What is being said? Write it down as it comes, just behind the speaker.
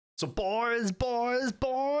So boys,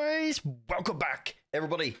 welcome back,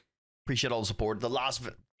 everybody. Appreciate all the support. The last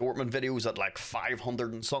Dortmund video was at like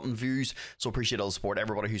 500 and something views, so appreciate all the support.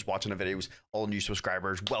 Everybody who's watching the videos, all new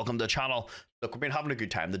subscribers, welcome to the channel. Look, we've been having a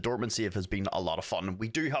good time. The Dortmund save has been a lot of fun. We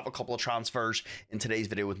do have a couple of transfers in today's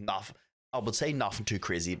video with I would say nothing too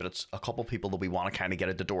crazy, but it's a couple of people that we want to kind of get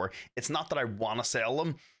at the door. It's not that I want to sell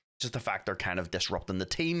them, just the fact they're kind of disrupting the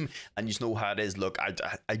team, and you know how it is. Look,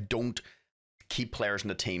 I don't keep players in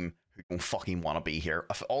the team who don't fucking want to be here.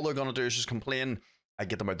 If all they're going to do is just complain, I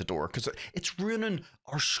get them out the door because it's ruining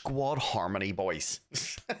our squad harmony, boys.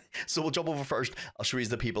 So we'll jump over first. I'll show you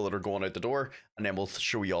the people that are going out the door, and then we'll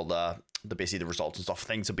show you all the basically the results and stuff.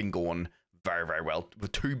 Things have been going very, very well.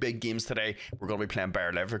 With two big games today, we're going to be playing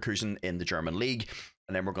Bayer Leverkusen in the German league,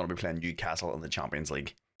 and then we're going to be playing Newcastle in the Champions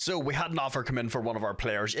League. So we had an offer come in for one of our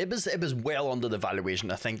players. It was well under the valuation.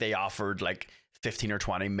 I think they offered like 15 or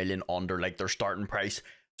 20 million under like their starting price.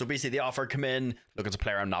 So basically the offer come in. Look, it's a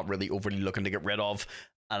player I'm not really overly looking to get rid of,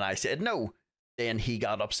 and I said no. Then he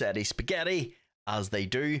got upsetty spaghetti, as they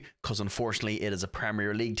do, because unfortunately it is a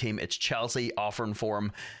Premier League team. It's Chelsea offering for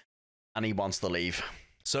him, and he wants to leave.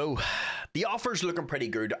 So the offer's looking pretty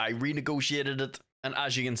good. I renegotiated it, and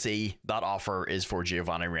as you can see, that offer is for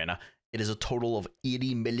Giovanni Reina. It is a total of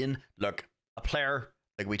 80 million. Look, a player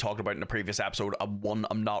like we talked about in the previous episode, one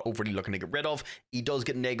I'm not overly looking to get rid of. He does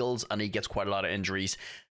get niggles and he gets quite a lot of injuries,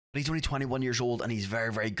 but he's only 21 years old and he's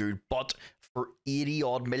very, very good. But for 80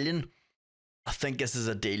 odd million, I think this is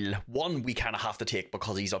a deal. One, we kind of have to take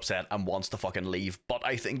because he's upset and wants to fucking leave. But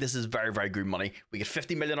I think this is very, very good money. We get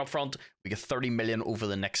 50 million up front. We get 30 million over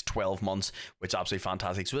the next 12 months, which is absolutely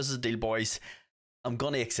fantastic. So this is a deal, boys. I'm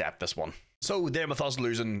going to accept this one. So then with us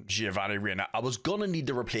losing Giovanni Reina, I was going to need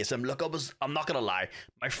to replace him. Look, I'm not going to lie.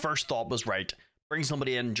 My first thought was, right, bring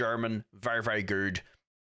somebody in, German, very, very good,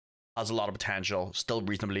 has a lot of potential, still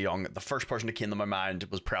reasonably young. The first person that came to my mind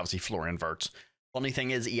was probably Florian Wirtz. Funny thing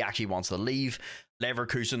is, he actually wants to leave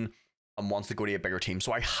Leverkusen and wants to go to a bigger team.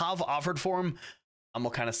 So I have offered for him, and we'll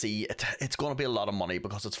kind of see. It's going to be a lot of money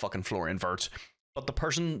because it's fucking Florian Wirtz. But the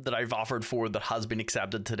person that I've offered for that has been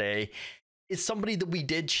accepted today is somebody that we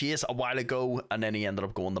did chase a while ago, and then he ended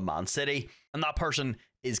up going to Man City, and that person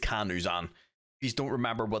is Can Uzan. You don't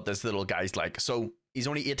remember what this little guy's like. So he's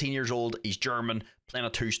only 18 years old, he's German, playing a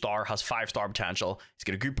 2-star, has 5-star potential, he's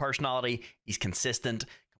got a good personality, he's consistent,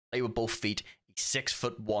 can play with both feet, he's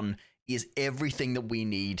 6'1", he is everything that we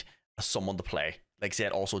need as someone to play. Like I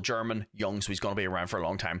said, also German, young, so he's going to be around for a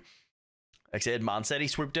long time. Like I said, Man City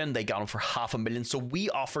swooped in, they got him for $500,000, so we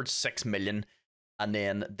offered 6 million. And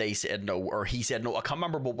then they said no, or he said no. I can't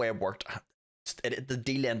remember what way it worked. The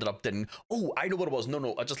deal ended up didn't. Oh, I know what it was.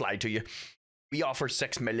 No, I just lied to you. We offered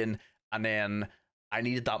 6 million, and then I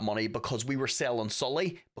needed that money because we were selling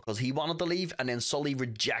Sully because he wanted to leave, and then Sully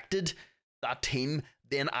rejected that team.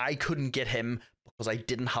 Then I couldn't get him because I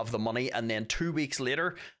didn't have the money. And then 2 weeks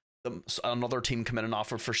later, another team came in and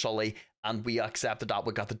offered for Sully, and we accepted that.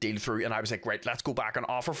 We got the deal through, and I was like, right, let's go back and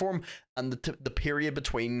offer for him. And the period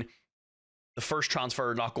between the first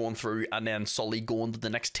transfer not going through and then Sully going to the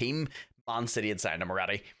next team, Man City had signed him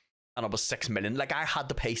already, and it was 6 million. Like, I had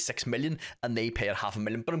to pay 6 million and they paid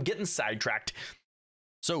 $500,000, but I'm getting sidetracked.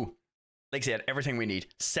 So like I said, everything we need: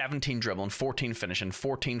 17 dribbling, 14 finishing,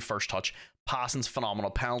 14 first touch, passing's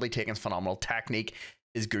phenomenal, penalty taking's phenomenal, technique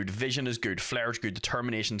is good, vision is good, flair's good,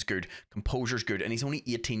 determination's good, composure's good, and he's only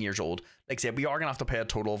 18 years old. Like I said, we are gonna have to pay a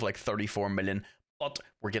total of like 34 million, but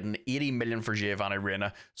we're getting 80 million for Giovanni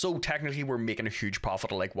Reina. So technically we're making a huge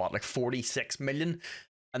profit of like 46 million.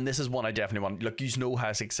 And this is one I definitely want. Look, you know how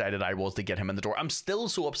excited I was to get him in the door. I'm still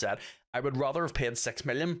so upset. I would rather have paid 6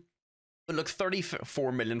 million. But look,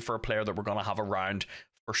 34 million for a player that we're going to have around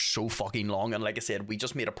for so fucking long. And like I said, we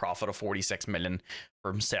just made a profit of 46 million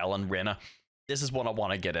from selling Reina. This is what I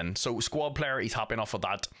want to get in. So squad player, he's happy enough with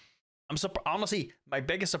that. Honestly, my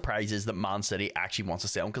biggest surprise is that Man City actually wants to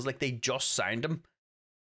sell him, because like they just signed him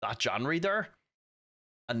that January there,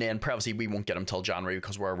 and then probably we won't get him till January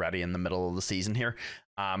because we're already in the middle of the season here.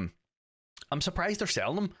 I'm surprised they're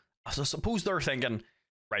selling him. I suppose they're thinking,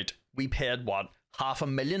 right, we paid what,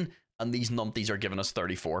 $500,000, and these numpties are giving us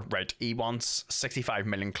 34. Right, he wants 65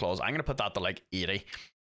 million clause. I'm gonna put that to like 80,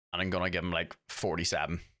 and I'm gonna give him like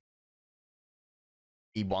 47.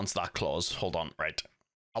 He wants that clause. Hold on, right.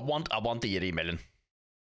 I want the 80 million.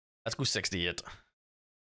 Let's go 68.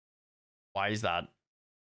 Why is that?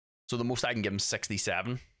 So the most I can give him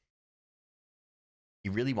 67. He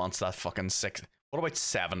really wants that fucking 6. What about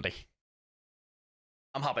 70?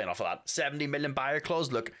 I'm happy enough with that. 70 million buyer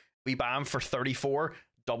clause. Look, we buy him for 34,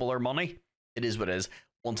 double our money. It is what it is.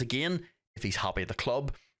 Once again, if he's happy at the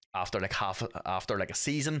club, after like a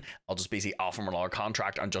season, I'll just basically offer him another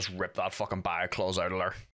contract and just rip that fucking buyout clause out of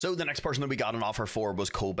there. So the next person that we got an offer for was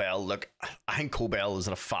Kobel. Look, I think Kobel is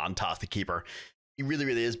a fantastic keeper. He really,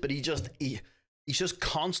 really is, but he's just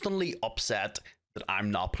constantly upset that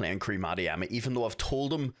I'm not playing Kareem Adeyemi, even though I've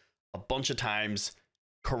told him a bunch of times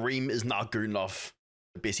Kareem is not good enough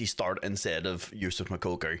to basically start instead of Yusuf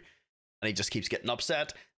Moukoko. And he just keeps getting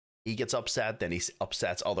upset. He gets upset, then he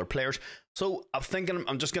upsets other players. So I'm thinking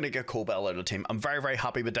I'm just going to get Kobel out of the team. I'm very, very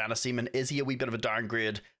happy with Dennis Seaman. Is he a wee bit of a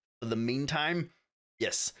downgrade for the meantime?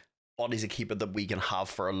 Yes, but he's a keeper that we can have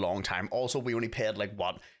for a long time. Also, we only paid like,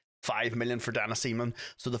 what, 5 million for Dennis Seaman.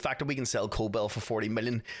 So the fact that we can sell Kobel for 40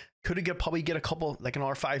 million, could he probably get a couple, like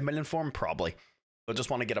another 5 million for him? Probably. But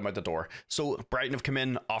just want to get him out the door. So Brighton have come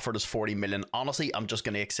in, offered us 40 million. Honestly, I'm just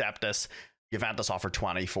going to accept this. Juventus offered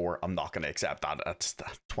 24. I'm not going to accept that. That's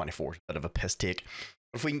 24 is a bit of a piss take.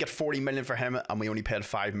 If we can get 40 million for him and we only paid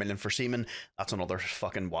 5 million for Seaman, that's another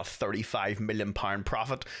fucking, what, 35 million pound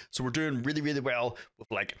profit. So we're doing really, really well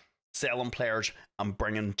with like selling players and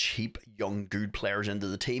bringing cheap, young, good players into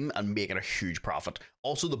the team and making a huge profit.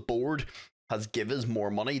 Also, the board has given us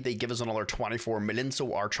more money. They give us another 24 million.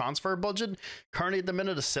 So our transfer budget currently at the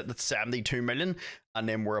minute is sitting at 72 million. And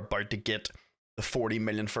then we're about to get the 40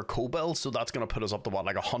 million for Kobel, so that's going to put us up to what,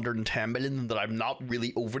 like 110 million that I'm not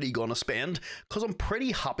really overly going to spend, because I'm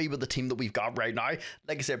pretty happy with the team that we've got right now.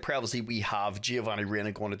 Like I said previously, we have Giovanni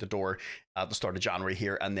Reina going out the door at the start of January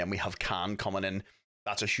here, and then we have Khan coming in.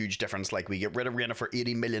 That's a huge difference. Like, we get rid of Reina for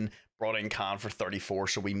 80 million, brought in Khan for 34,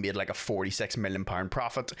 so we made like a 46 million pound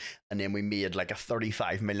profit, and then we made like a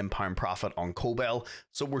 35 million pound profit on Kobel.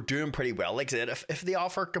 So we're doing pretty well. Like I said, if the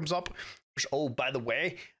offer comes up, oh, by the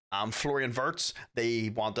way, Florian Wirtz,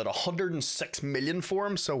 they wanted 106 million for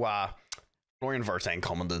him, so Florian Wirtz ain't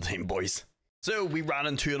coming to the team, boys. So we ran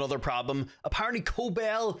into another problem. Apparently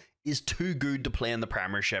Kobel is too good to play in the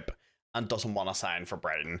Premiership and doesn't want to sign for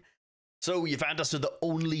Brighton. So Juventus are the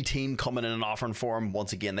only team coming in and offering for him.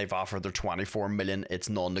 Once again, they've offered their 24 million. It's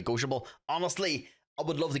non-negotiable. Honestly, I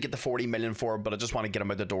would love to get the 40 million for him, but I just want to get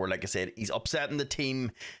him out the door. Like I said, he's upsetting the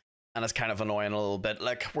team, and it's kind of annoying a little bit.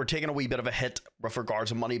 Like, we're taking a wee bit of a hit with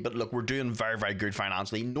regards to money, but look, we're doing very, very good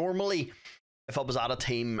financially. Normally, if I was at a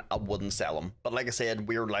team, I wouldn't sell him. But like I said,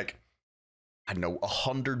 we're like, I don't know,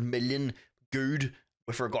 100 million good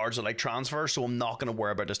with regards to like transfer, so I'm not going to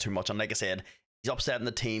worry about this too much. And like I said, he's upsetting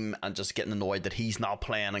the team and just getting annoyed that he's not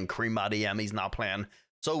playing and Kareem Adeyemi's not playing.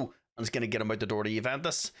 So I'm just going to get him out the door to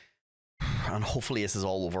Juventus, and hopefully this is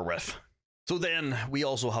all over with. So then we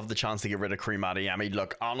also have the chance to get rid of Kareem Adeyemi.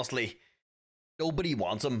 Look, honestly, nobody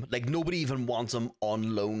wants him. Like, nobody even wants him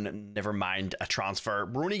on loan, never mind a transfer.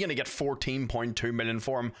 We're only going to get 14.2 million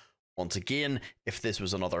for him. Once again, if this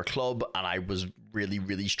was another club and I was really,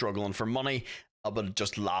 really struggling for money, I would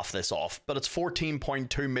just laugh this off. But it's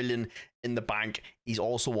 14.2 million in the bank. He's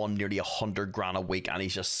also on nearly 100 grand a week, and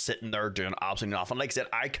he's just sitting there doing absolutely nothing. Like I said,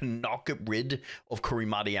 I cannot get rid of Kareem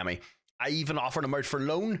Adeyemi. I even offered him out for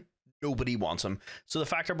loan. Nobody wants him. So the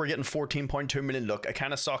fact that we're getting 14.2 million, look, it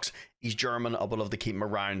kind of sucks. He's German. I would love to keep him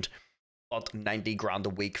around. But 90 grand a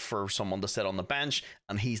week for someone to sit on the bench,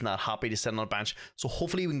 and he's not happy to sit on the bench. So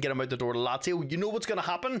hopefully we can get him out the door to Lazio. You know what's going to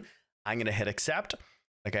happen? I'm going to hit accept,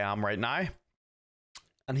 like I am right now,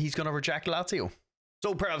 and he's going to reject Lazio.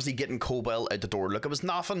 So perhaps getting Kobel out the door. Look, it was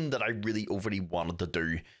nothing that I really overly wanted to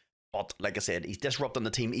do. But like I said, he's disrupting the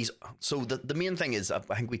team. So the main thing is, I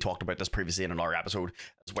think we talked about this previously in another episode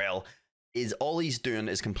as well, is all he's doing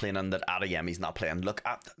is complaining that Adeyemi's not playing. Look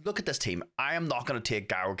at this team. I am not going to take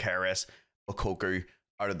Garo Keres, Moukoko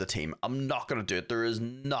out of the team. I'm not going to do it. There is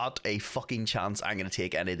not a fucking chance I'm going to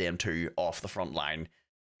take any of them two off the front line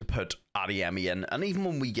to put Adeyemi in. And even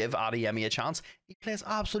when we give Adeyemi a chance, he plays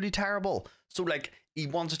absolutely terrible. So like, he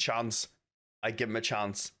wants a chance, I give him a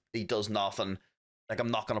chance, he does nothing. Like, I'm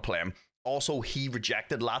not going to play him. Also, he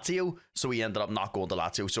rejected Lazio, so he ended up not going to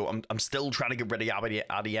Lazio. So I'm still trying to get rid of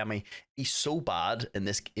Adeyemi. He's so bad in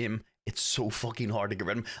this game. It's so fucking hard to get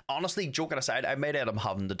rid of him. Honestly, joking aside, I might end up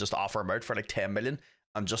having to just offer him out for like 10 million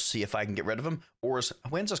and just see if I can get rid of him. Or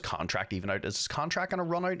when's his contract even out? Is his contract going to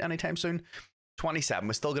run out anytime soon? 27.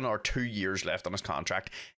 We're still got another 2 years left on his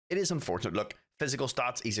contract. It is unfortunate. Look, physical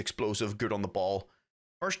stats, he's explosive, good on the ball.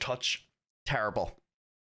 First touch, terrible.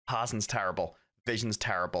 Passing's terrible. Vision's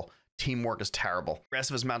terrible. Teamwork is terrible. The rest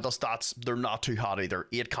of his mental stats, they're not too hot either.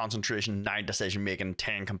 8 concentration, 9 decision making,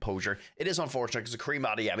 10 composure. It is unfortunate because Kareem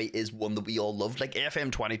Adeyemi is one that we all loved. Like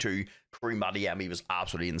FM24, Kareem Adeyemi was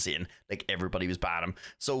absolutely insane. Like, everybody was buying him.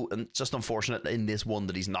 So it's just unfortunate in this one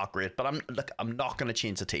that he's not great. But I'm not going to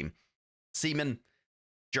change the team. Seaman,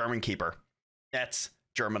 German keeper. Nets,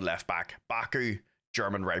 German left back. Baku,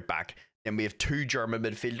 German right back. Then we have 2 German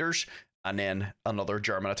midfielders, and then another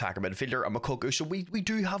German attacker midfielder, and Moukoko. So we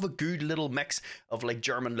do have a good little mix of like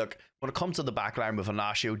German. Look, when it comes to the back line with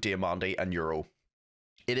Inacio, Diamande, and Euro,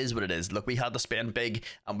 it is what it is. Look, we had to spend big,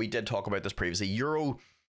 and we did talk about this previously. Euro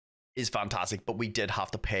is fantastic, but we did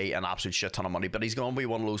have to pay an absolute shit ton of money. But he's going to be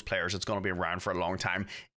one of those players that's going to be around for a long time.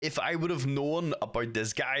 If I would have known about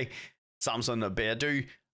this guy, Samson Abedu,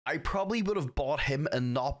 I probably would have bought him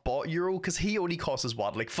and not bought Euro, because he only costs us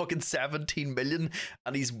what, like fucking 17 million,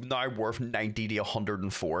 and he's now worth 90 to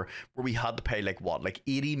 104, where we had to pay like what, like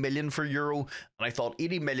 80 million for Euro. And I thought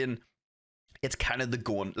 80 million, it's kind of the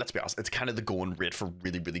going, let's be honest, it's kind of the going rate for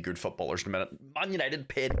really, really good footballers in a minute. Man United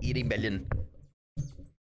paid 80 million.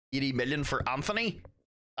 80 million for Anthony?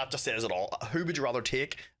 That just says it all. Who would you rather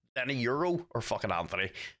take, Danny Euro or fucking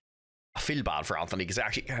Anthony? I feel bad for Anthony, because I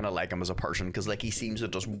actually kind of like him as a person, because like he seems to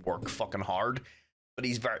just work fucking hard, but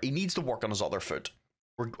he needs to work on his other foot.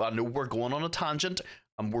 I know we're going on a tangent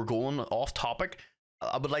and we're going off topic.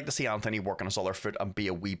 I would like to see Anthony work on his other foot and be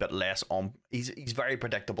a wee bit less on. He's very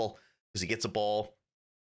predictable, because he gets a ball,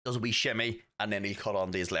 does a wee shimmy, and then he'll cut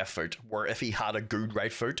onto his left foot. Where if he had a good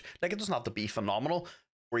right foot, like it doesn't have to be phenomenal,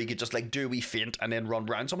 where he could just like do a wee feint and then run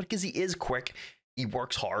around someone, because he is quick, he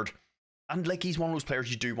works hard, and like he's one of those players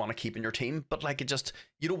you do want to keep in your team. But like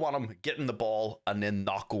you don't want him getting the ball and then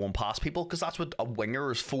not going past people, because that's what a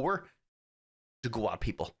winger is for, to go at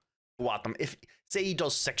people, go at them. If say he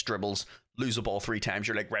does 6 dribbles, lose the ball 3 times,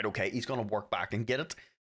 you're like, right, okay, he's gonna work back and get it.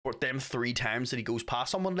 But them 3 times that he goes past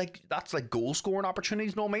someone, like that's like goal scoring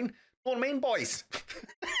opportunities. Know what I mean? Know what I mean, boys?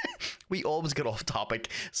 We always get off topic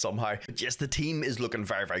somehow. But yes, the team is looking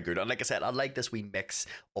very, very good. And like I said, I like this wee mix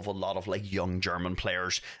of a lot of like young German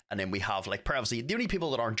players. And then we have like, previously, the only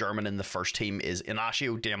people that aren't German in the first team is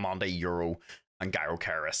Inacio, Diamande, Euro, and Gaio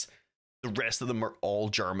Karas. The rest of them are all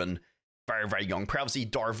German, very, very young. Previously,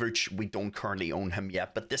 Darvuch, we don't currently own him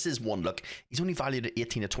yet. But this is one, look, he's only valued at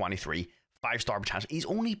 18 to 23, 5-star potential. He's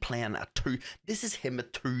only playing at 2. This is him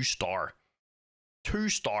at 2-star.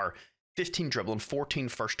 2-star. 15 dribbling, 14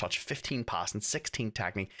 first touch, 15 passing, 16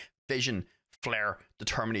 technique, vision, flair,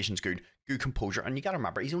 determination's good composure. And you gotta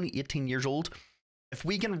remember, he's only 18 years old. If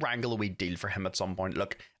we can wrangle a wee deal for him at some point,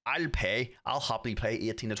 look, I'll happily pay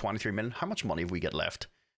 18 to 23 million. How much money have we got left?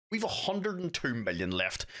 We've 102 million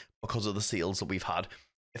left because of the sales that we've had.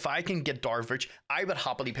 If I can get Darvuch, I would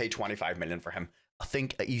happily pay 25 million for him. I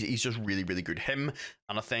think he's just really, really good. Him,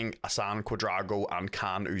 and I think Asan Quadrago and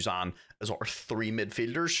Can Uzan as our 3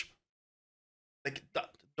 midfielders. Like that,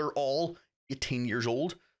 they're all 18 years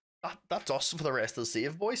old. That's us for the rest of the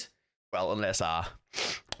save, boys. Well, unless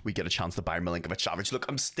we get a chance to buy Milinkovic-Savic.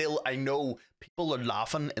 Look, I know people are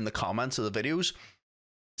laughing in the comments of the videos,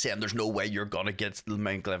 saying there's no way you're gonna get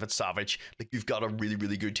Milinkovic-Savic. Like, you've got a really,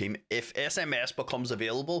 really good team. If SMS becomes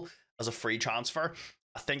available as a free transfer,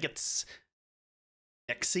 I think it's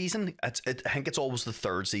next season. I think it's always the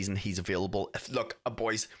 3rd season he's available. Look,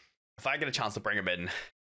 boys, if I get a chance to bring him in,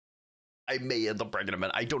 I may end up bringing him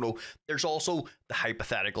in. I don't know. There's also the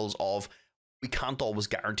hypotheticals of we can't always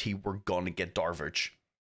guarantee we're gonna get Darvuch.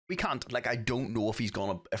 We can't. Like, I don't know if he's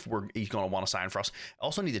gonna want to sign for us. I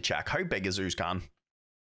also need to check how big is Uzcan.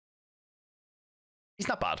 He's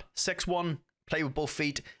not bad. 6'1", play with both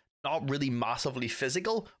feet. Not really massively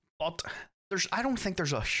physical, but I don't think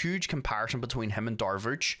there's a huge comparison between him and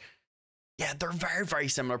Darvuch. Yeah, they're very, very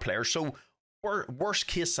similar players. So, worst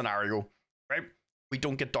case scenario, right? We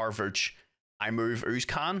don't get Darvuch. I move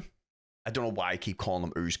Uzcan. I don't know why I keep calling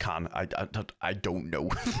him Uzcan. I don't know.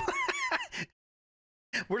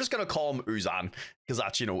 We're just going to call him Uzan, because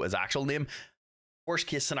that's, his actual name. Worst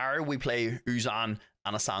case scenario, we play Uzan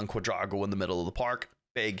and Asan Quadrago in the middle of the park.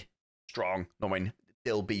 Big, strong. I mean,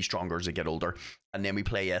 they'll be stronger as they get older. And then we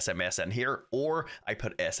play SMS in here. Or I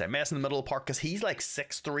put SMS in the middle of the park, because he's like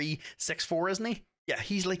 6'3", 6'4", isn't he? Yeah,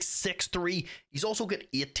 he's like 6'3". He's also got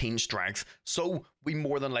 18 strength. So we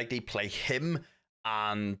more than likely play him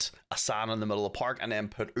and Asan in the middle of the park, and then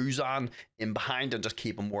put Uzan in behind and just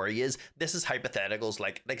keep him where he is. This is hypotheticals.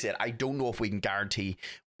 Like I said, I don't know if we can guarantee.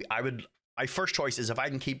 My first choice is if I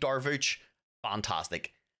can keep Darvuch,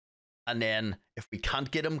 fantastic. And then if we can't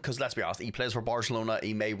get him, because let's be honest, he plays for Barcelona,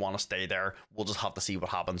 he may want to stay there. We'll just have to see what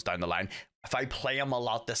happens down the line. If I play him a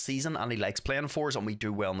lot this season and he likes playing for us and we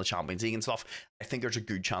do well in the Champions League and stuff, I think there's a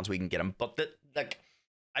good chance we can get him. But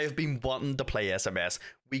I have been wanting to play SMS.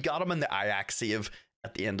 We got him in the Ajax save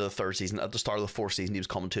at the end of the 3rd season. At the start of the 4th season, he was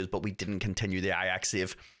coming to us, but we didn't continue the Ajax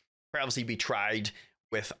save. Obviously, we tried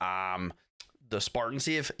with the Spartan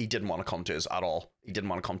save. He didn't want to come to us at all. He didn't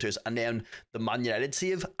want to come to us. And then the Man United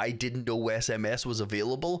save, I didn't know SMS was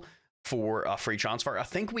available for a free transfer. I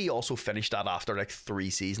think we also finished that after like 3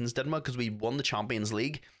 seasons, didn't we? Because we won the Champions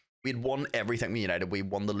League. We'd won everything with United. We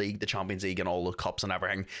won the league, the Champions League, and all the cups and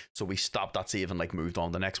everything. So we stopped that save and like moved on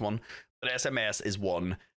to the next one. But SMS is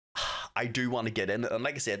one I do want to get in. And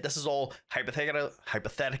like I said, this is all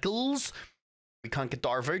hypotheticals. We can't get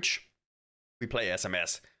Darvuch. We play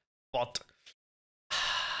SMS. But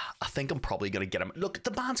I think I'm probably going to get him. Look,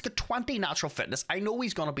 the man's got 20 natural fitness. I know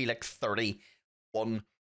he's going to be like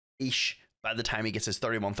 31-ish by the time he gets his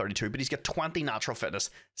 31, 32, but he's got 20 natural fitness,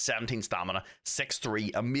 17 stamina,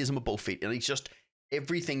 6'3", amazing with both feet, and he's just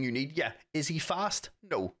everything you need. Yeah, is he fast?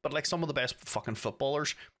 No, but like some of the best fucking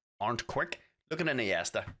footballers aren't quick. Looking at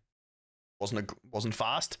Iniesta, wasn't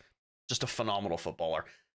fast, just a phenomenal footballer.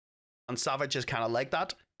 And Savage is kind of like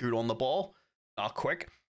that, good on the ball, not quick,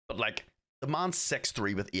 but like the man's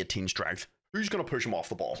 6'3" with 18 strength. Who's going to push him off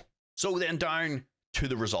the ball? So then down to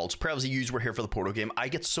the results. Perhaps you were here for the Porto game. I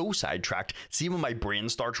get so sidetracked. See when my brain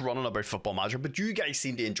starts running about Football Manager, but you guys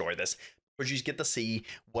seem to enjoy this because you get to see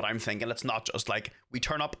what I'm thinking. It's not just like we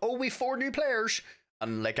turn up, oh, we've 4 new players,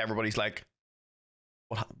 and like everybody's like,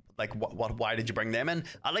 what? Why did you bring them in?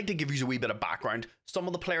 I like to give you a wee bit of background. Some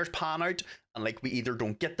of the players pan out, and like we either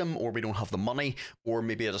don't get them, or we don't have the money, or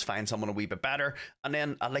maybe I just find someone a wee bit better. And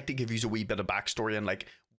then I like to give you a wee bit of backstory and like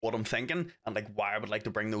what I'm thinking and like why I would like to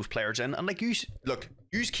bring those players in. And like you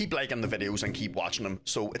keep liking the videos and keep watching them,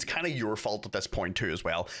 so it's kind of your fault at this point too as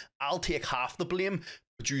well. I'll take half the blame,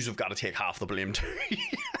 but yous have got to take half the blame too.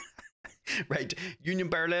 Right, Union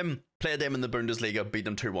Berlin, played them in the Bundesliga, beat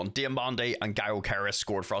them 2-1. Diamande and Gaio Karis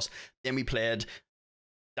scored for us. Then we played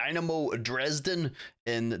Dynamo Dresden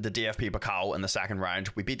in the DFB Pokal in the second round.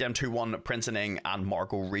 We beat them 2-1. Prince Inning and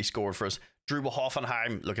Marco re-scored for us. Drew with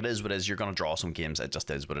Hoffenheim. Look, it is what it is. You're going to draw some games. It just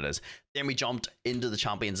is what it is. Then we jumped into the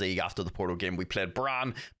Champions League after the Porto game. We played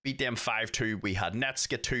Bran, beat them 5-2. We had Nets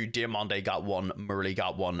get 2, Diamande got 1, Murley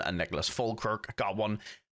got 1, and Nicholas Fulkirk got 1.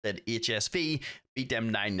 Did HSV, beat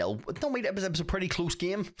them 9-0. No, it was a pretty close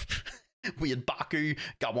game. We had Baku,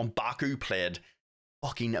 got 1. Baku played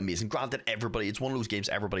fucking amazing. Granted, it's one of those games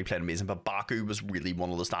everybody played amazing, but Baku was really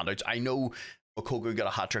one of the standouts. I know Mokogu got a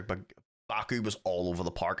hat-trick, but Baku was all over the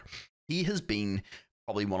park. He has been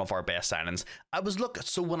probably one of our best signings.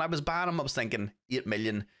 So when I was buying him, I was thinking 8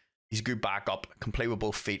 million. He's a good backup, can play with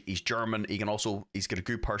both feet. He's German. He's got a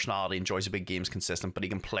good personality, enjoys the big games, consistent, but he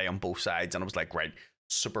can play on both sides. And I was like, right,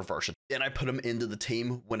 super versatile. Then I put him into the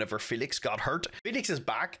team whenever Felix got hurt. Felix is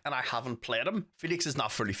back and I haven't played him. Felix is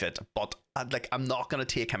not fully fit, but I'm not going to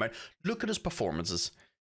take him out. Look at his performances.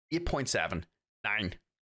 8.7, 9,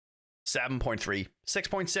 7.3,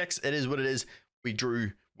 6.6. It is what it is. We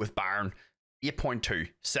drew with Bayern. 8.2,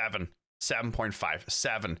 7, 7.5,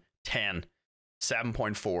 7, 10,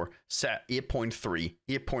 7.4, 8.3,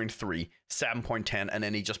 8.3, 7.10, and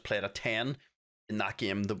then he just played a 10 in that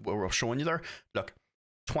game that we were showing you there. Look,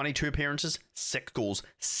 22 appearances, 6 goals,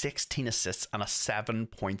 16 assists, and a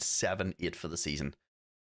 7.78 for the season.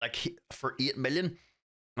 Like, for 8 million,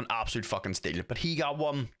 an absolute fucking steal. But he got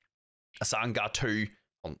 1, Asan got 2,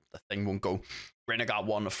 well, the thing won't go. Reina got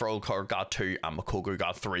 1, Frolker got 2, and Mokogu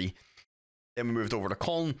got 3. Then we moved over to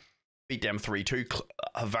Cologne, beat them 3-2.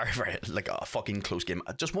 A very, very, like a fucking close game.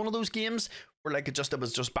 Just one of those games where like it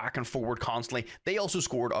was just back and forward constantly. They also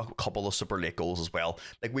scored a couple of super late goals as well.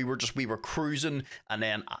 Like we were cruising, and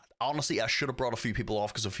then honestly I should have brought a few people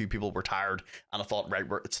off because a few people were tired, and I thought, right,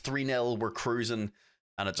 it's 3-0, we're cruising,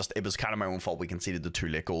 and it was kind of my own fault. We conceded the 2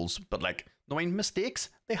 late goals, but like, knowing mistakes,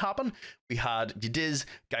 they happen. We had Yediz,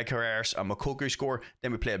 Guy Carreras, and Mokoku score.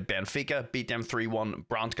 Then we played Benfica, beat them 3-1.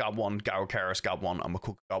 Brandt got 1, Guy Carreras got 1, and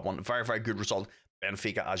Mokoku got 1. Very, very good result.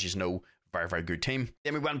 Benfica, as you know, very, very good team.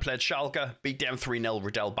 Then we went and played Schalke, beat them 3-0.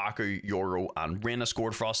 Radel Baku, Euro, and Reina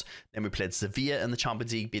scored for us. Then we played Sevilla in the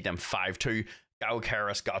Champions League, beat them 5-2. Gao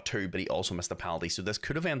Karas got 2, but he also missed a penalty. So this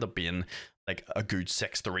could have ended up being like a good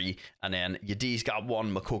 6-3. And then Yediz got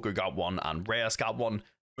 1, Mokoku got 1, and Reyes got 1.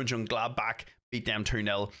 Mönchengladbach beat them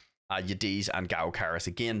 2-0. Yediz and Gao Karas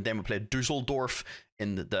again. Then we played Dusseldorf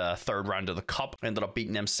in the third round of the cup. Ended up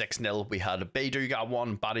beating them 6-0. We had Beidou got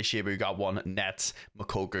 1, Badishebu got 1, Nets,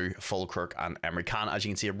 Mokogu, Fulkirk, and Emre Can. As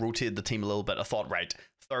you can see, I rotated the team a little bit. I thought, right,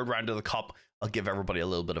 third round of the cup, I'll give everybody a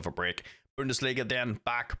little bit of a break. Bundesliga then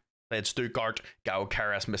back. Played Stuttgart. Gao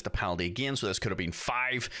Karas missed a penalty again, so this could have been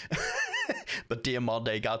 5. But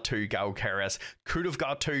Diamande got 2, Gao Karas could have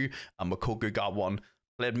got 2, and Mokogu got 1.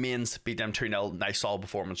 Played Mainz, beat them 2-0. Nice solid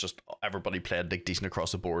performance. Just everybody played like decent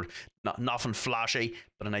across the board. Nothing flashy,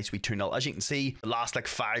 but a nice wee 2-0. As you can see, the last like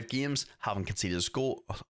 5 games haven't conceded a goal.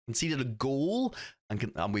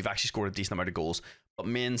 And we've actually scored a decent amount of goals. But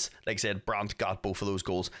Mainz, like I said, Brandt got both of those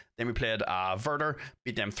goals. Then we played Werder,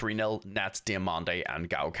 beat them 3-0, Nets, Diamande, and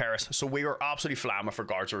Gao Karas. So we were absolutely flying with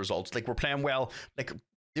regards to results. Like, we're playing well. Like,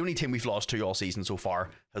 the only team we've lost to all season so far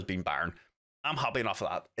has been Bayern. I'm happy enough of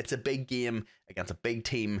that. It's a big game against a big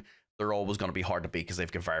team. They're always going to be hard to beat because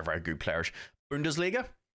they've got very, very good players. Bundesliga,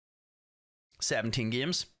 17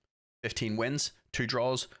 games, 15 wins, 2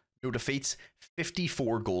 draws, no defeats,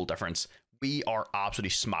 54 goal difference. We are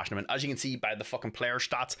absolutely smashing them. And as you can see by the fucking player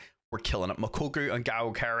stats, we're killing it. Mokoku and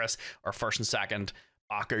Gao Karas are first and second.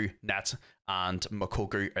 Baku, Nets, and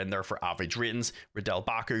Mokoku in there for average ratings. Riddell,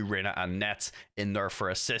 Baku, Reina, and Nets in there for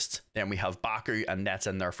assists. Then we have Baku and Nets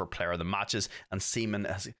in there for player of the matches. And Seaman,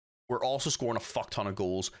 we're also scoring a fuck ton of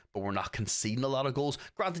goals, but we're not conceding a lot of goals.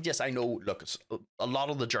 Granted, yes, I know, look, a lot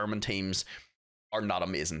of the German teams are not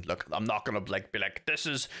amazing. Look, I'm not going to be like,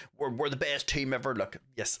 we're the best team ever. Look,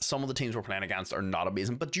 yes, some of the teams we're playing against are not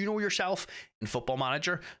amazing, but do you know yourself, in Football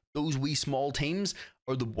Manager, those wee small teams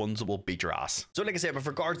are the ones that will beat your ass. So like I said, with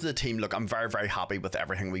regards to the team, look, I'm very, very happy with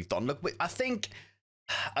everything we've done. Look,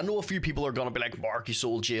 I know a few people are going to be like, Mark, you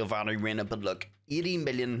sold Giovanni Reina, but look, 80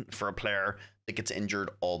 million for a player that gets injured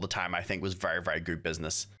all the time, I think was very, very good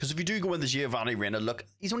business. Because if you do go into Giovanni Reina, look,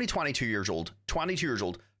 he's only 22 years old. 22 years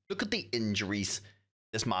old. Look at the injuries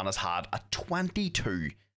this man has had at 22.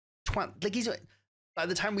 Like, by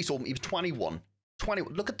the time we sold him, he was 21.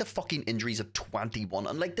 Look at the fucking injuries at 21.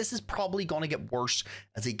 And like, this is probably going to get worse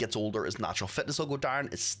as he gets older. His natural fitness will go down.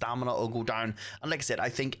 His stamina will go down. And like I said, I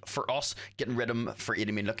think for us, getting rid of him for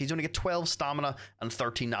 80 million, look, he's only got 12 stamina and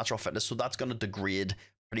 13 natural fitness. So that's going to degrade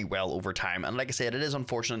pretty well over time. And like I said, it is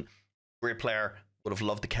unfortunate. Great player. Would have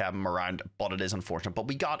loved to keep him around, but it is unfortunate. But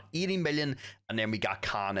we got 80 million, and then we got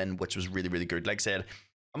Khan in, which was really, really good. Like I said,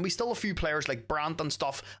 and we still have a few players like Brandt and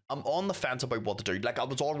stuff. I'm on the fence about what to do. Like, I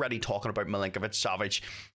was already talking about Milinkovic, Savic.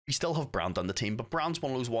 We still have Brandt on the team, but Brandt's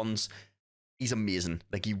one of those ones, he's amazing.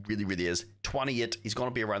 Like, he really, really is. 28, he's going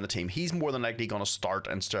to be around the team. He's more than likely going to start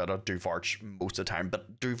instead of Duvarch most of the time.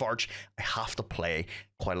 But Duvarch, I have to play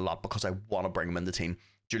quite a lot because I want to bring him in the team.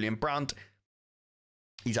 Julian Brandt,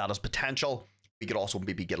 he's at his potential. We could also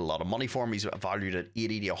maybe get a lot of money for him. He's valued at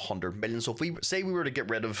 80 to 100 million. So if we say we were to get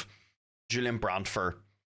rid of Julian Brandt for,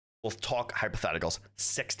 we'll talk hypotheticals,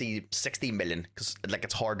 60 million, because like,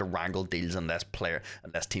 it's hard to wrangle deals unless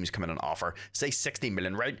teams come in and offer. Say 60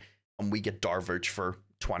 million, right? And we get Darvuch for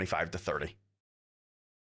 25 to 30.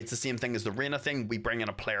 It's the same thing as the Reina thing. We bring in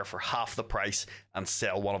a player for half the price and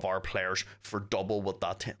sell one of our players for double what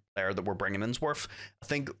that player that we're bringing in's worth. I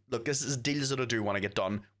think, look, this is deals that I do want to get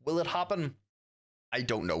done. Will it happen? I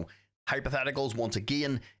don't know. Hypotheticals, once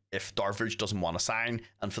again, if Darvuch doesn't want to sign,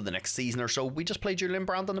 and for the next season or so, we just play Julian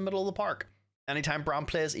Brandt in the middle of the park. Anytime Brandt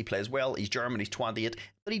plays, he plays well. He's German, he's 28,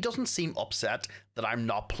 but he doesn't seem upset that I'm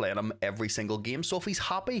not playing him every single game. So if he's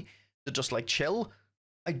happy to just like chill,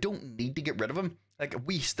 I don't need to get rid of him. Like,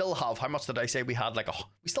 we still have, how much did I say we had?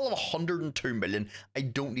 We still have 102 million. I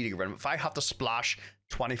don't need to get rid of him. If I have to splash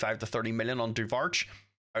 25 to 30 million on Duvarch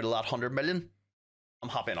out of that 100 million, I'm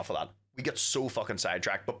happy enough with that. We get so fucking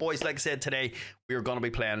sidetracked. But boys, like I said, today we are going to be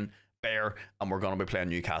playing Bayer and we're going to be playing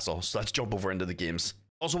Newcastle. So let's jump over into the games.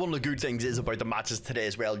 Also, one of the good things is about the matches today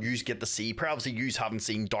as well. You get to see, perhaps you haven't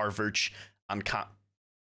seen Darvuch and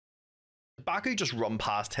Baku just run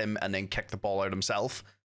past him and then kick the ball out himself.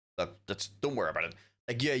 Don't worry about it.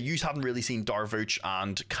 Like, yeah, you haven't really seen Darvuch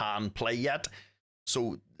and Khan play yet.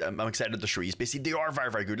 So I'm excited to show you. Basically, they are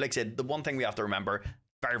very, very good. Like I said, the one thing we have to remember,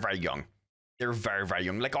 very, very young. They're very, very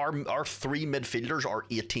young. Like, our 3 midfielders are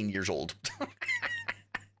 18 years old.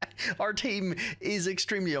 Our team is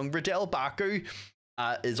extremely young. Riddell Baku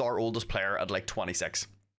is our oldest player at like 26.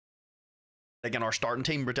 Like, in our starting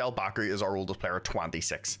team, Riddell Baku is our oldest player at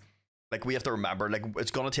 26. Like, we have to remember, like,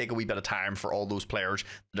 it's going to take a wee bit of time for all those players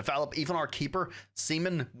to develop. Even our keeper,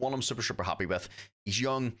 Seaman, one I'm super, super happy with. He's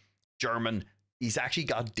young, German. He's actually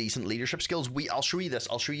got decent leadership skills. I'll show you this.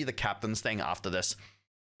 I'll show you the captain's thing after this.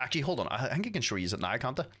 Actually, hold on. I think I can show you it now,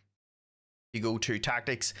 can't I? You go to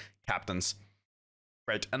tactics, captains.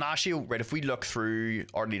 Right, Anasio, right, if we look through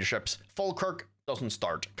our leaderships, Falkirk doesn't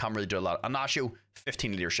start. Can't really do a lot. Anasio,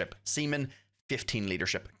 15 leadership. Seaman, 15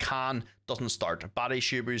 leadership. Khan doesn't start. Bade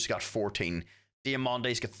Shubu's got 14.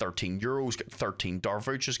 Diamande's got 13. Euro's got 13.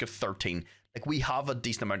 Darvuch's got 13. Like, we have a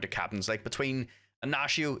decent amount of captains. Like, between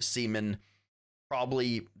Anasio, Seaman,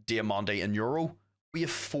 probably Diamande and Euro, we have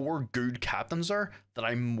 4 good captains there that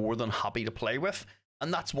I'm more than happy to play with.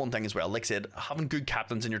 And that's one thing as well. Like I said, having good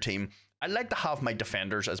captains in your team. I like to have my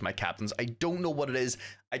defenders as my captains. I don't know what it is.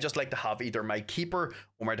 I just like to have either my keeper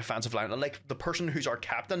or my defensive line. I like the person who's our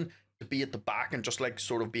captain to be at the back and just like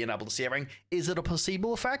sort of being able to see everything. Is it a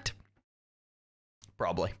placebo effect?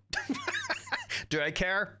 Probably. Do I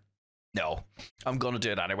care? No. I'm going to do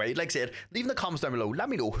it anyway. Like I said, leave in the comments down below. Let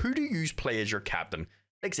me know, who do you play as your captain?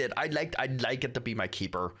 Like I said, I'd like it to be my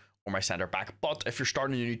keeper or my centre back, but if you're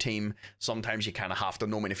starting a new team, sometimes you kind of have to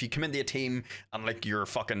know. I mean, if you come into a team and like your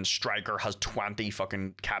fucking striker has 20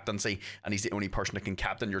 fucking captaincy and he's the only person that can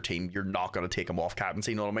captain your team, you're not going to take him off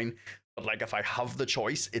captaincy, you know what I mean? But like, if I have the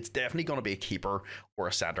choice, it's definitely going to be a keeper or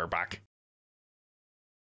a centre back.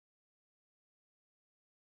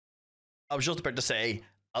 I was just about to say,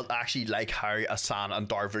 I actually like how Asan and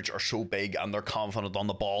Darvic are so big and they're confident on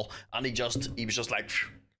the ball, and he was just like,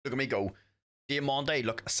 look at me go. Diamante,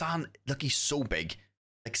 look, Asan, look, he's so big.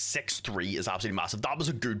 Like 6'3" is absolutely massive. That was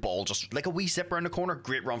a good ball, just like a wee zipper in the corner.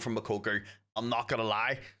 Great run from Mokoku. I'm not gonna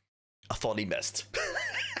lie, I thought he missed.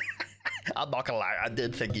 I'm not gonna lie, I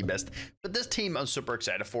did think he missed. But this team I'm super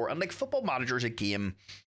excited for, and like, Football Manager is a game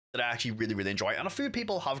that I actually really, really enjoy. And a few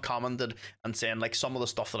people have commented and saying like some of the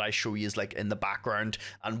stuff that I show you is like in the background,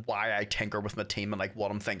 and why I tinker with my team and like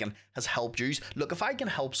what I'm thinking has helped you. Look, if I can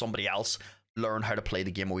help somebody else learn how to play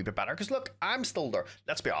the game a wee bit better, because look, I'm still there.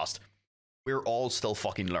 Let's be honest, we're all still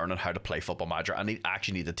fucking learning how to play Football Manager. I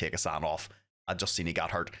actually need to take a sign off. I just seen he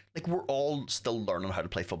got hurt. Like, we're all still learning how to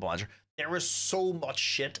play Football Manager. There is so much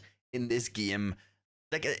shit in this game.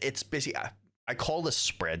 Like, it's basically, I call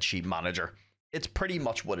this spreadsheet manager. It's pretty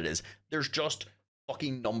much what it is. There's just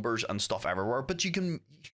fucking numbers and stuff everywhere, but you can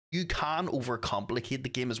overcomplicate the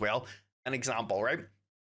game as well. An example, right?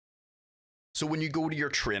 So when you go to your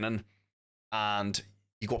training and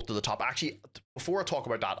you go up to the top, actually, before I talk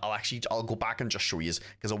about that, I'll go back and just show you,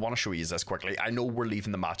 because I want to show you this quickly. I know we're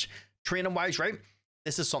leaving the match. Training wise, right?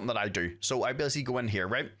 This is something that I do. So I basically go in here,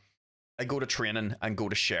 right? I go to training and go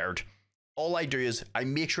to shared. All I do is I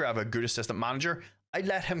make sure I have a good assistant manager. I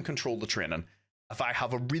let him control the training. If I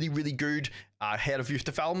have a really, really good head of youth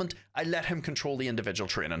development, I let him control the individual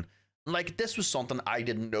training. Like, this was something I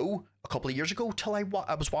didn't know a couple of years ago till I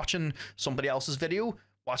was watching somebody else's video,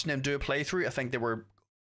 watching them do a playthrough. I think they were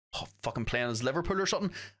fucking playing as Liverpool or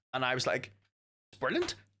something, and I was like, it's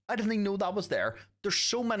brilliant. I didn't even know that was there. There's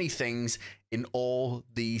so many things in all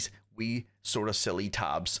these wee sort of silly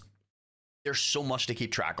tabs. There's so much to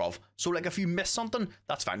keep track of. So like, if you miss something,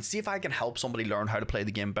 that's fine. See if I can help somebody learn how to play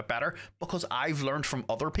the game a bit better, because I've learned from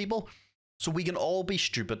other people, so we can all be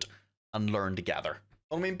stupid and learn together.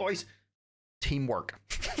 You know what I mean, boys? Teamwork.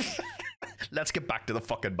 Let's get back to the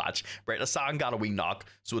fucking match. Right, Asan got a wee knock,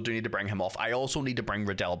 so I do need to bring him off. I also need to bring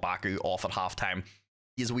Radel Baku off at halftime.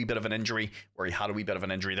 He has a wee bit of an injury, or he had a wee bit of an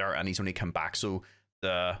injury there, and he's only come back, so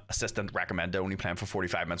the assistant recommended only playing for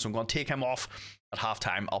 45 minutes. So I'm going to take him off at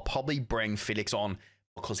halftime. I'll probably bring Felix on,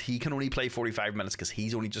 because he can only play 45 minutes because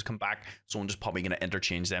he's only just come back, so I'm just probably going to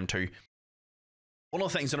interchange them two. One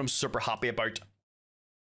of the things that I'm super happy about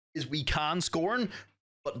is we can scoring,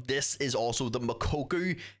 but this is also the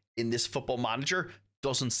Mokoku in this Football Manager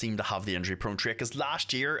doesn't seem to have the injury prone trait, because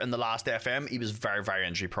last year in the last FM he was very, very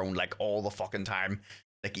injury prone, like all the fucking time.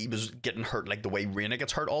 Like, he was getting hurt like the way Reina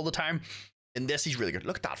gets hurt all the time. In this, he's really good.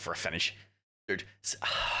 Look at that for a finish, dude.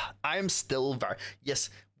 I am still very, yes,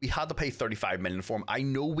 we had to pay 35 million for him. I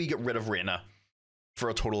know we get rid of Reina for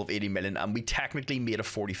a total of 80 million, and we technically made a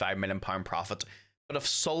 45 million pound profit. But if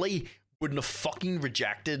Sully wouldn't have fucking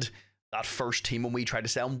rejected that first team when we tried to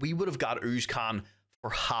sell him, we would have got Khan for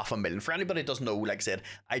 $500,000. For anybody that doesn't know, like I said,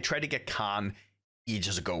 I tried to get Khan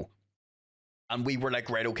ages ago, and we were like,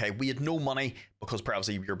 right, okay, we had no money because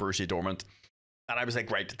obviously you're Borussia Dortmund. And I was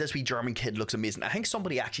like, right, this wee German kid looks amazing. I think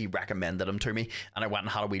somebody actually recommended him to me, and I went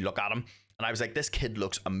and had a wee look at him, and I was like, this kid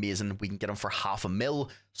looks amazing. We can get him for $500,000.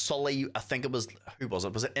 Sully, I think it was, who was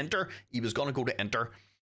it? Was it Inter? He was going to go to Inter,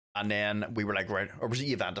 and then we were like, right, or was it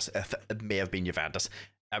Juventus? It may have been Juventus.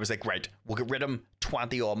 I was like, right, we'll get rid of him,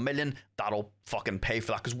 20 odd million. That'll fucking pay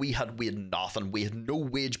for that, because we had nothing. We had no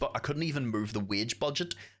wage, but I couldn't even move the wage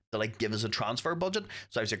budget to like give us a transfer budget.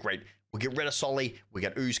 So I was like, right, we'll get rid of Sully. We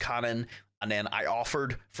get Khan in. And then I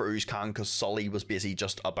offered for Khan because Sully was basically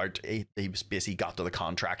just about, he was basically got to the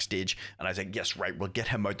contract stage. And I was like, yes, right, we'll get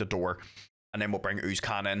him out the door. And then we'll bring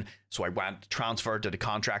Khan in. So I went, transferred to the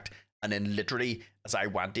contract. And then literally, as I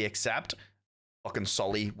went to accept, fucking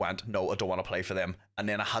Sully went, no, I don't want to play for them. And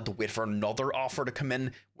then I had to wait for another offer to come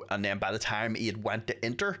in. And then by the time he had went to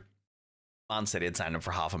Inter, Man City had signed him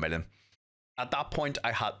for $500,000. At that point,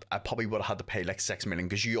 I probably would have had to pay like 6 million,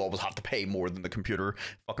 because you always have to pay more than the computer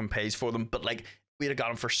fucking pays for them. But like, we'd have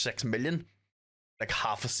got him for 6 million like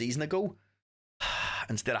half a season ago,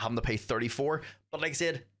 instead of having to pay 34. But like I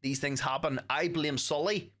said, these things happen. I blame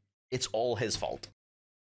Sully. It's all his fault.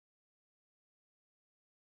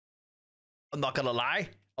 I'm not gonna lie,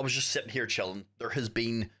 I was just sitting here chilling. There has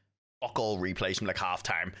been fuck all replays from like half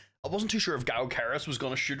time. I wasn't too sure if Gao Karas was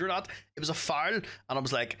going to shoot or not. It was a foul, and I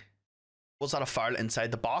was like, was that a foul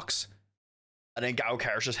inside the box? And then Gao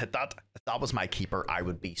Karas just hit that. If that was my keeper, I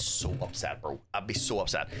would be so upset, bro. I'd be so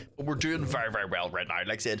upset. But we're doing very, very well right now.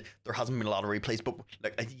 Like I said, there hasn't been a lot of replays, but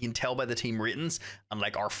like you can tell by the team ratings, and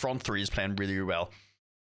like our front three is playing really, really well.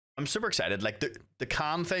 I'm super excited. Like the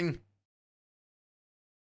Khan thing,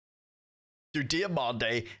 dude,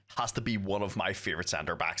 Diamande has to be one of my favorite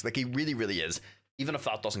centre backs. Like he really, really is. Even if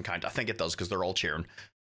that doesn't count, I think it does because they're all cheering.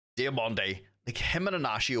 Diamande, like him and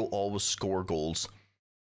Inacio always score goals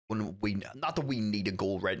when not that we need a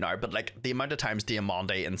goal right now, but like the amount of times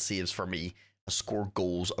Diamande and saves for me has scored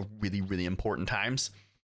goals at really, really important times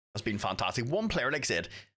has been fantastic. One player, like I said,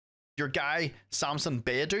 your guy Samson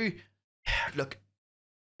Beidou, look,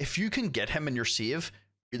 if you can get him in your save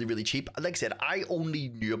really, really cheap. Like I said, I only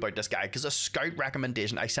knew about this guy because a scout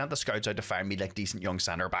recommendation. I sent the scouts out to find me like decent young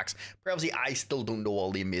centre backs. But obviously, I still don't know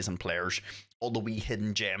all the amazing players, all the wee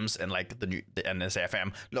hidden gems in like in this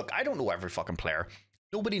FM. Look, I don't know every fucking player.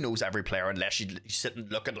 Nobody knows every player unless you sit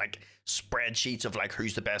and look at like spreadsheets of like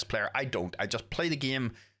who's the best player. I don't. I just play the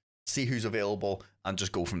game, see who's available, and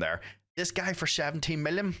just go from there. This guy for 17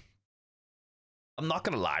 million. I'm not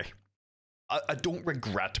gonna lie. I don't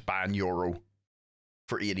regret buying Euro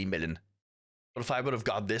for 80 million. But if I would have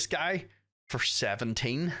got this guy for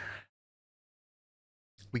 17,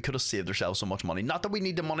 we could have saved ourselves so much money. Not that we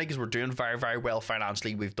need the money because we're doing very, very well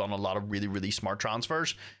financially. We've done a lot of really, really smart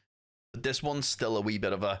transfers. But this one's still a wee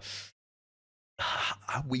bit of a...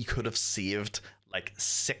 We could have saved like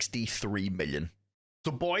 63 million.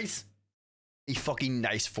 So boys, a fucking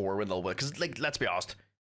nice 4-win little bit. Because like, let's be honest,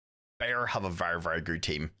 Bayer have a very, very good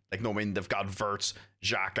team. Like, no, I mean, they've got Wirtz,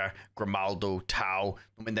 Xhaka, Grimaldo, Tau.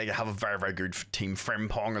 I mean, they have a very, very good team.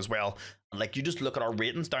 Frimpong as well. And like, you just look at our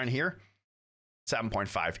ratings down here. 7.5,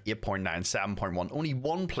 8.9, 7.1. Only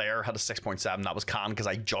one player had a 6.7. That was Khan because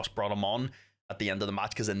I just brought him on at the end of the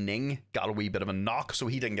match because Ning got a wee bit of a knock. So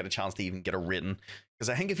he didn't get a chance to even get a rating. Because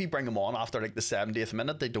I think if you bring him on after like the 70th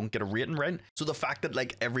minute, they don't get a rating, right? So the fact that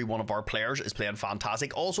like every one of our players is playing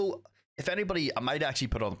fantastic. Also, if anybody, I might actually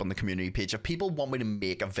put it up on the community page. If people want me to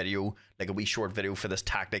make a video, like a wee short video for this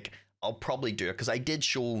tactic, I'll probably do it because I did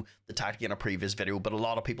show the tactic in a previous video, but a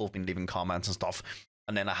lot of people have been leaving comments and stuff,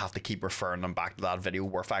 and then I have to keep referring them back to that video,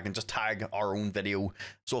 where if I can just tag our own video.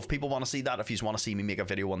 So if people want to see that, if you just want to see me make a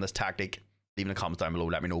video on this tactic, leave in the comments down below,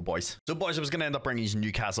 let me know, boys. So boys, I was going to end up bringing you a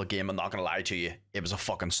Newcastle game. I'm not going to lie to you, it was a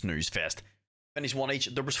fucking snooze fest. Finished 1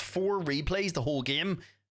 each. There was 4 replays the whole game,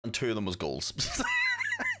 and 2 of them was goals.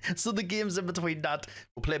 So the games in between that,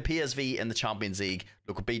 we'll play PSV in the Champions League.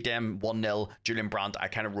 Look, we beat them 1-0. Julian Brandt, I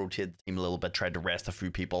kind of rotated the team a little bit, tried to rest a few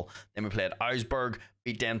people. Then we played Augsburg,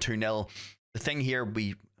 beat them 2-0. The thing here,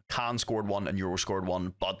 we Khan scored 1 and Euro scored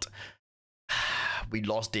 1, but we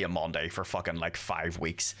lost Diamande for fucking like 5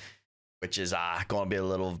 weeks, which is going to be a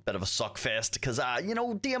little bit of a suck fest because, you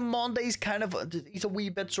know, Diamande's kind of, he's a wee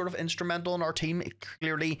bit sort of instrumental in our team.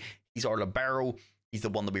 Clearly, he's our libero. He's the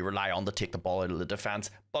one that we rely on to take the ball out of the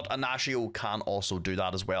defense. But Inacio can also do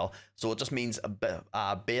that as well. So it just means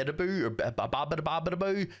Beidou or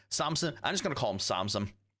Babadaboo, Samson. I'm just going to call him Samson.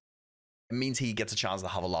 It means he gets a chance to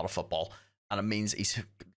have a lot of football. And it means he's,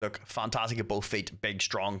 look, fantastic at both feet. Big,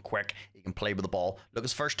 strong, quick. He can play with the ball. Look,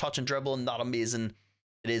 his first touch and dribble, not amazing.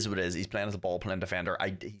 It is what it is. He's playing as a ball-playing defender.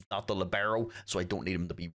 He's not the libero, so I don't need him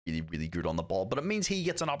to be really, really good on the ball. But it means he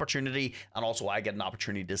gets an opportunity, and also I get an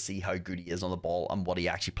opportunity to see how good he is on the ball and what he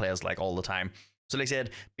actually plays like all the time. So like I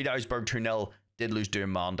said, beat Augsburg 2-0. Did lose to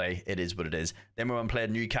him Monday. It is what it is. Then we went and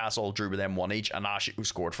played Newcastle, drew with them 1 each. And Ash, who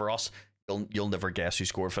scored for us, you'll never guess who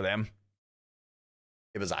scored for them.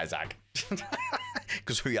 It was Isaac.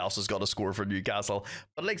 Because who else has got to score for Newcastle?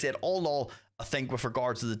 But like I said, all in all, I think with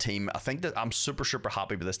regards to the team, I think that I'm super, super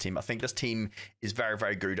happy with this team. I think this team is very,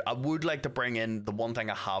 very good. I would like to bring in, the one thing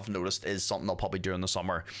I have noticed is something I'll probably do in the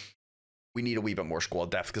summer. We need a wee bit more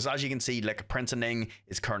squad depth. Because as you can see, like Prince and Ning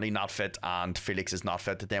is currently not fit and Felix is not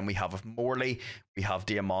fit. Then we have Morley, we have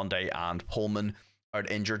Diamande and Pullman out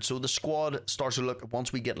injured, so the squad starts to look,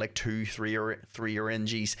 once we get like 3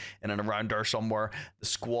 injuries in and around there somewhere, the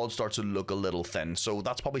squad starts to look a little thin. So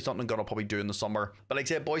that's probably something I'm gonna probably do in the summer. But like I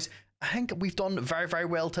said, boys, I think we've done very, very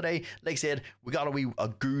well today. Like I said, we got a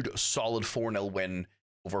good solid 4-0 win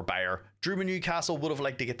over Bayer. Drew with Newcastle, would have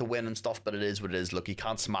liked to get the win and stuff, but it is what it is. Look, you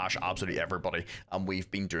can't smash absolutely everybody, and we've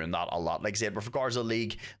been doing that a lot. Like I said, with regards to the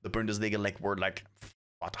league, the Bundesliga, like we're like,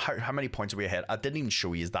 what, how many points are we ahead? I didn't even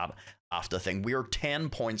show you that after the thing. We are 10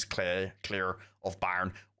 points clear of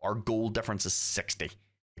Bayern. Our goal difference is 60,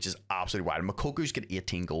 which is absolutely wild. Makoku's got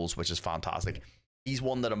 18 goals, which is fantastic. he's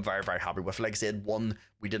one that I'm very, very happy with. Like I said, one,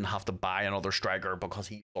 we didn't have to buy another striker because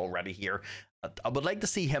he's already here. I would like to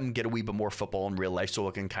see him get a wee bit more football in real life so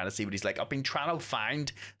I can kind of see what he's like. I've been trying to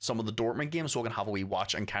find some of the Dortmund games so I can have a wee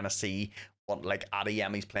watch and kind of see what like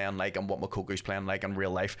Adeyemi's playing like and what Mokoku's playing like in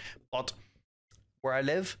real life. But where I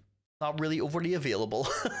live, not really overly available.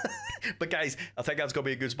 But guys, I think that's going to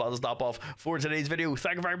be a good spot to stop off for today's video.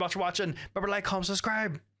 Thank you very much for watching. Remember, like, comment,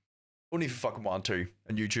 subscribe. Only if you fucking want to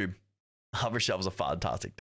on YouTube. Have yourselves a fantastic day.